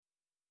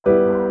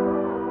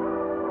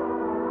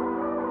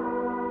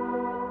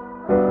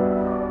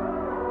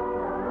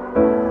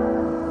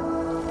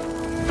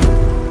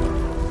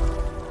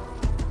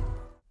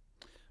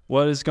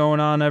What is going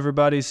on,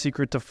 everybody?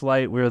 Secret to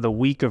Flight. We're the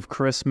week of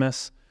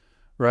Christmas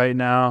right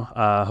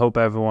now. Hope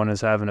everyone is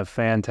having a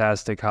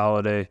fantastic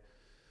holiday.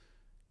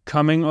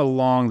 Coming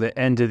along the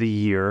end of the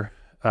year,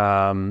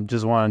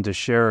 just wanted to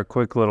share a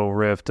quick little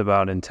riff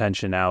about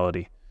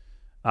intentionality.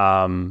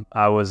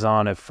 I was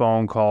on a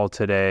phone call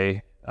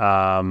today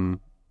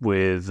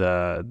with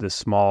the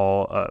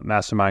small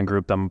mastermind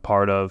group that I'm a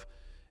part of,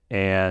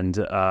 and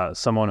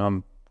someone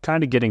I'm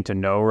kind of getting to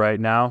know right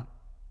now.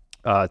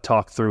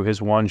 Talked through his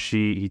one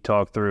sheet. He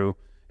talked through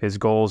his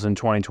goals in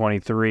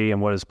 2023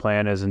 and what his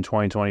plan is in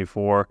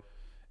 2024.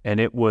 And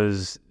it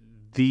was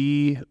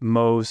the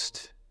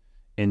most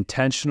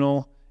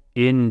intentional,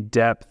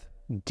 in-depth,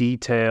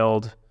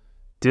 detailed,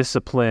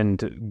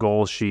 disciplined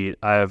goal sheet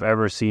I have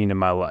ever seen in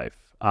my life.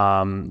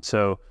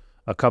 So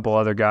a couple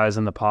other guys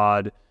in the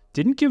pod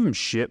didn't give him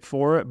shit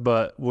for it,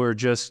 but were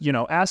just,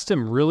 asked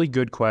him really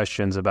good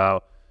questions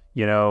about,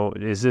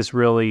 is this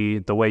really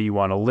the way you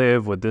want to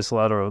live with this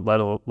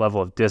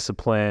level of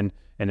discipline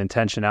and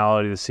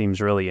intentionality that seems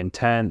really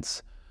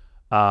intense?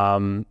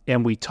 And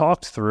we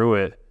talked through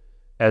it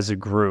as a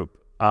group.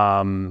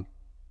 And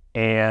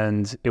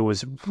it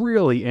was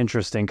really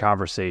interesting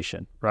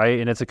conversation, right?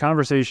 And it's a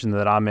conversation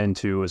that I'm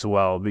into as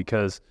well,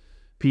 because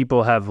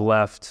people have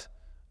left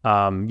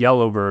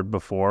Yellowbird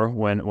before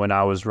when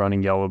I was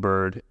running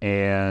Yellowbird,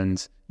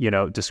 and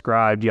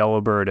described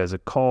Yellowbird as a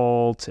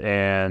cult,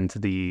 and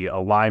the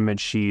alignment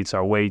sheets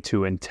are way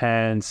too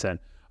intense, and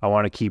I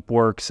want to keep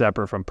work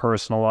separate from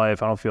personal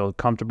life. I don't feel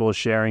comfortable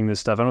sharing this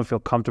stuff. I don't feel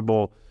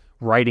comfortable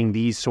writing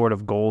these sort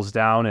of goals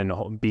down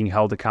and being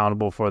held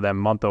accountable for them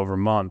month over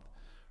month,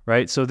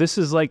 right? So this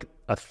is like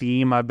a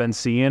theme I've been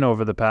seeing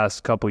over the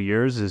past couple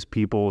years, is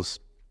people's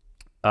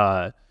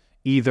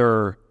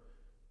either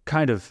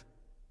kind of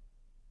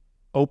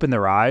open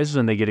their eyes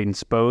when they get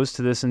exposed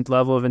to this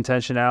level of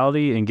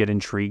intentionality and get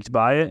intrigued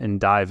by it and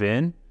dive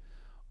in,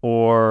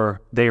 or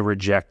they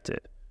reject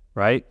it,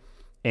 right?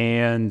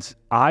 And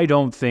I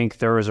don't think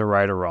there is a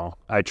right or wrong.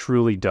 I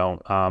truly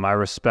don't. I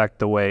respect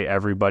the way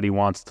everybody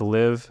wants to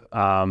live,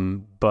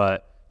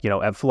 but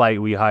at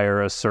Flight we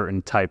hire a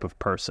certain type of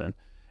person,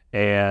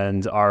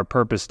 and our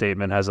purpose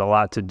statement has a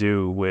lot to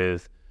do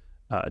with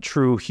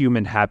true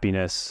human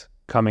happiness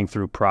coming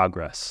through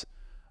progress.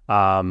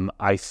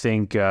 I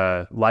think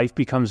life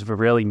becomes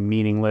really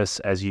meaningless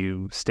as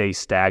you stay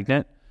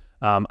stagnant.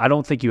 I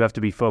don't think you have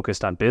to be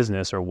focused on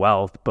business or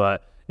wealth,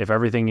 but if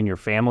everything in your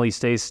family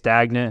stays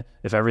stagnant,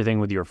 if everything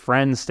with your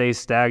friends stays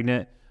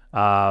stagnant,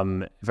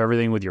 if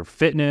everything with your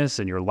fitness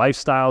and your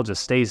lifestyle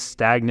just stays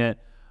stagnant,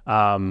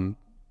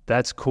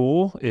 that's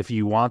cool if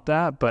you want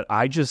that, but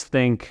I just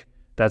think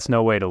that's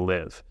no way to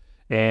live.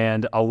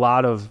 And a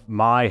lot of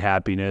my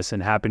happiness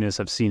and happiness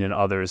I've seen in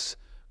others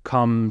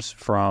comes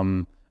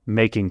from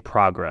making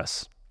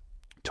progress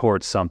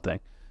towards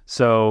something.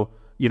 So,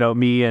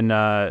 me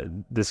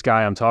and this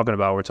guy I'm talking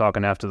about, we're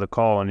talking after the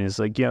call, and he's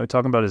like,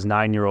 talking about his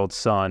 9-year-old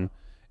son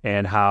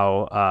and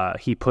how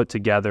he put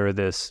together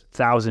this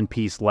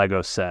 1,000-piece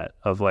Lego set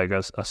of like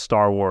a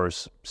Star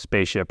Wars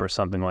spaceship or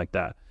something like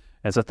that.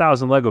 And it's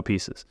 1,000 Lego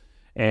pieces.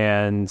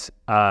 And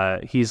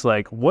he's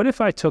like, what if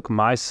I took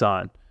my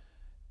son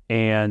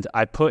and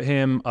I put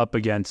him up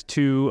against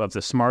two of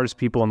the smartest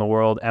people in the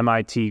world,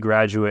 MIT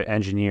graduate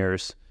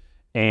engineers,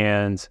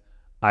 and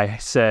I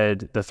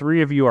said, the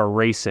three of you are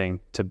racing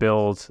to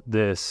build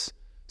this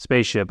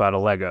spaceship out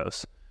of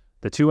Legos.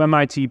 The two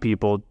MIT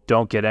people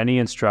don't get any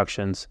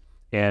instructions,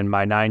 and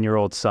my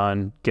 9-year-old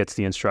son gets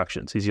the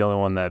instructions. He's the only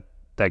one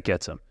that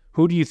gets them.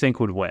 Who do you think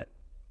would win?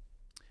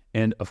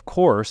 And of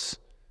course,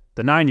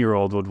 the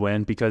 9-year-old would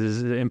win, because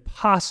it's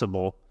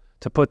impossible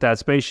to put that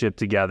spaceship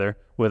together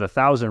with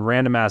 1,000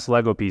 random-ass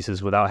Lego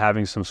pieces without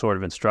having some sort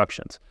of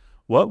instructions.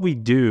 What we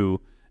do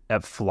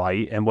at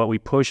Flight, and what we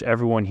push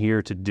everyone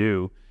here to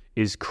do,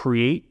 is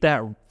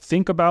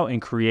think about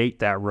and create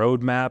that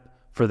roadmap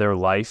for their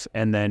life,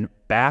 and then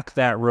back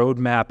that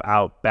roadmap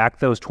out, back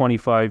those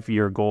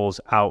 25-year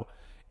goals out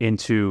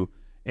into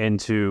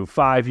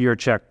 5-year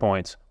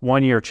checkpoints,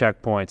 1-year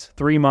checkpoints,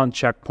 3-month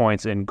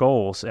checkpoints and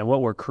goals. And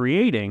what we're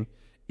creating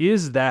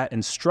is that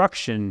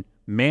instruction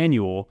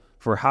manual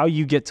for how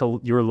you get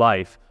to your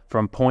life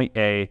from point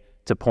A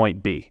to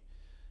point B.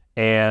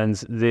 And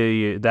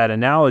that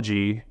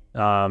analogy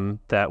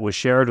that was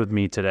shared with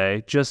me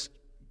today just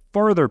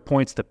further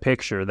points the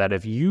picture that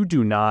if you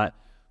do not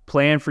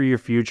plan for your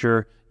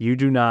future, you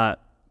do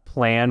not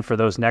plan for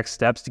those next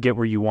steps to get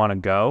where you want to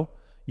go,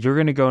 you're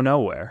going to go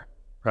nowhere,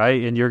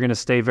 right? And you're going to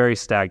stay very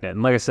stagnant.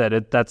 And like I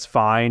said, that's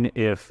fine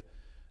if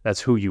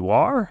that's who you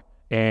are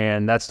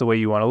and that's the way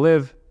you want to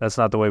live. That's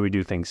not the way we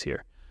do things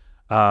here.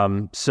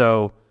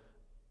 So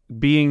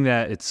being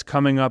that it's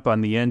coming up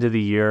on the end of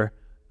the year,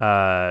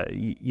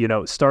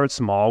 start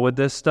small with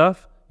this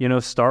stuff.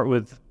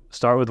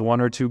 Start with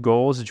 1 or 2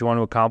 goals that you want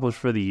to accomplish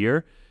for the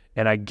year.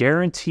 And I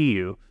guarantee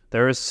you,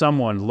 there is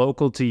someone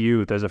local to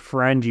you, there's a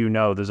friend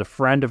there's a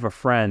friend of a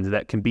friend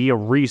that can be a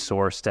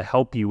resource to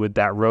help you with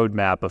that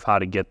roadmap of how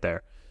to get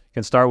there. You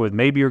can start with,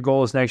 maybe your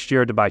goal is next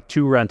year to buy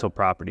 2 rental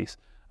properties.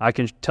 I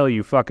can tell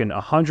you fucking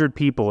 100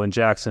 people in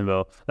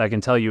Jacksonville that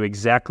can tell you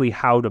exactly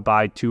how to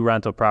buy 2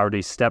 rental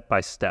properties step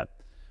by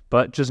step.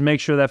 But just make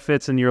sure that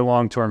fits in your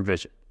long-term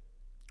vision,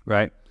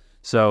 right?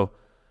 So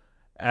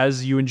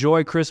as you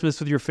enjoy Christmas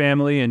with your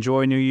family,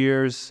 enjoy New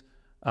Year's,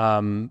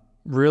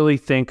 really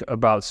think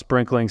about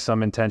sprinkling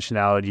some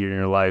intentionality in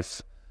your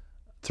life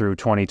through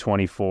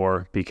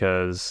 2024,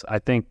 because I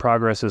think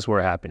progress is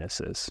where happiness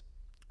is.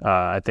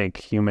 I think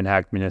human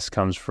happiness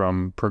comes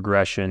from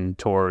progression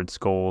towards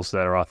goals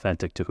that are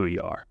authentic to who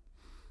you are.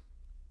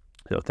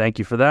 So thank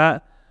you for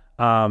that.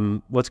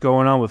 What's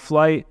going on with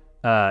Flight?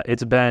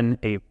 It's been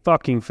a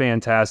fucking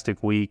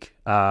fantastic week.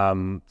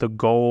 The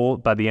goal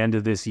by the end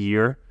of this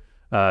year,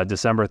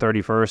 December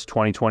 31st,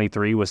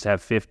 2023, was to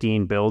have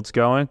 15 builds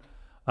going.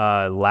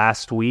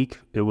 Last week,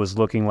 it was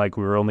looking like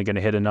we were only going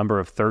to hit a number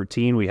of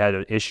 13. We had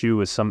an issue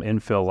with some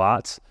infill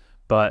lots.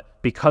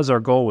 But because our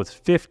goal was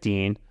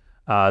 15,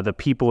 the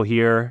people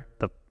here,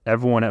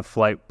 everyone at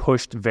Flight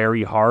pushed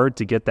very hard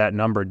to get that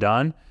number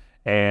done.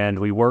 And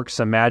we worked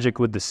some magic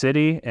with the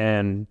city.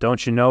 And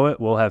don't you know it,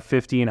 we'll have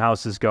 15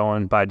 houses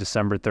going by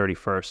December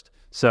 31st.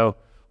 So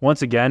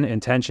once again,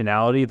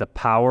 intentionality, the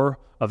power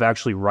of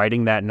actually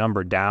writing that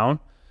number down.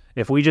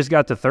 If we just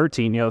got to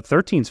 13,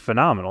 13's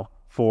phenomenal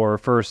for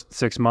first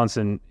 6 months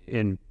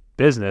in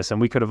business, and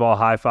we could have all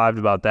high-fived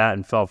about that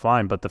and felt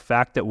fine. But the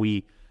fact that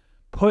we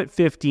put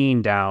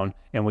 15 down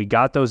and we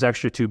got those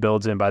extra 2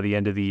 builds in by the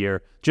end of the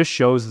year just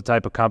shows the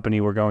type of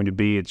company we're going to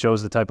be. It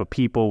shows the type of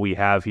people we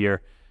have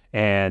here,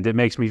 and it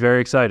makes me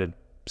very excited.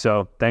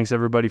 So thanks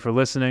everybody for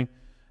listening.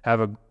 Have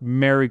a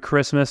Merry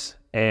Christmas,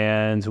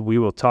 and we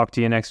will talk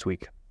to you next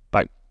week.